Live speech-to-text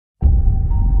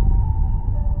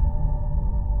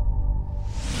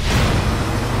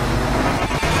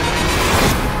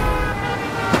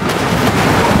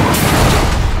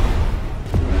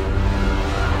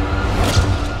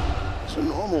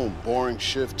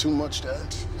shift too much,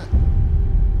 Dad?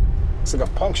 It's like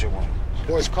a puncture wound.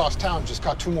 Boys across town just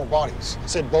caught 2 more bodies.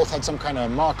 Said both had some kind of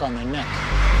mark on their neck.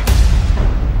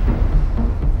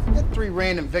 Had 3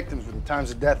 random victims with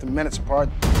times of death and minutes apart.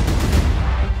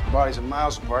 Bodies are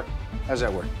miles apart. How's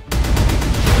that work?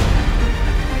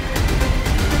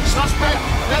 Suspect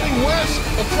heading west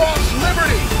across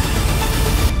Liberty.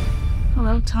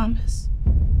 Hello, Thomas.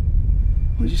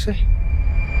 What'd you say?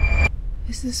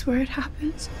 Is this where it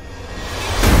happens?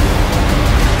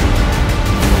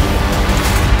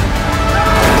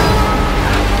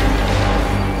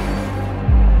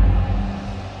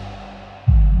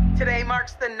 Today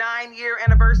marks the 9-year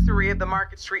anniversary of the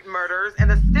Market Street murders and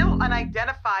the still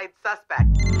unidentified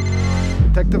suspect.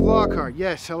 Detective Lockhart,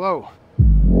 yes, hello.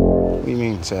 What do you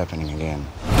mean it's happening again?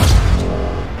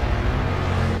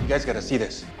 You guys gotta see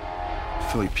this.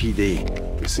 Philly PD.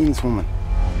 You've seen this woman.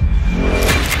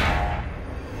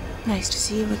 Nice to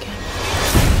see you again.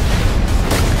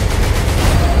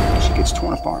 She gets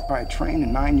torn apart by a train,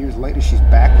 and 9 years later, she's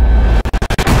back.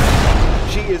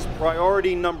 She is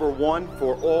priority #1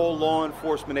 for all law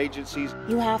enforcement agencies.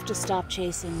 You have to stop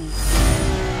chasing me.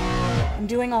 I'm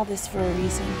doing all this for a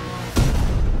reason.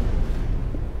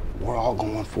 We're all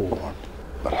going forward,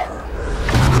 but her.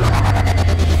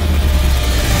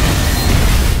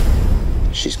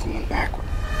 She's going backward.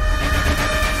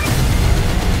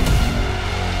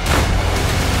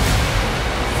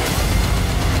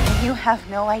 You have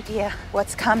no idea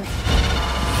what's coming.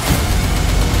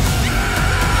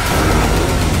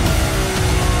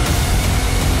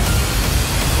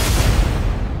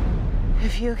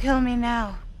 If you kill me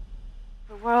now,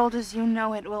 the world as you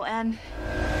know it will end.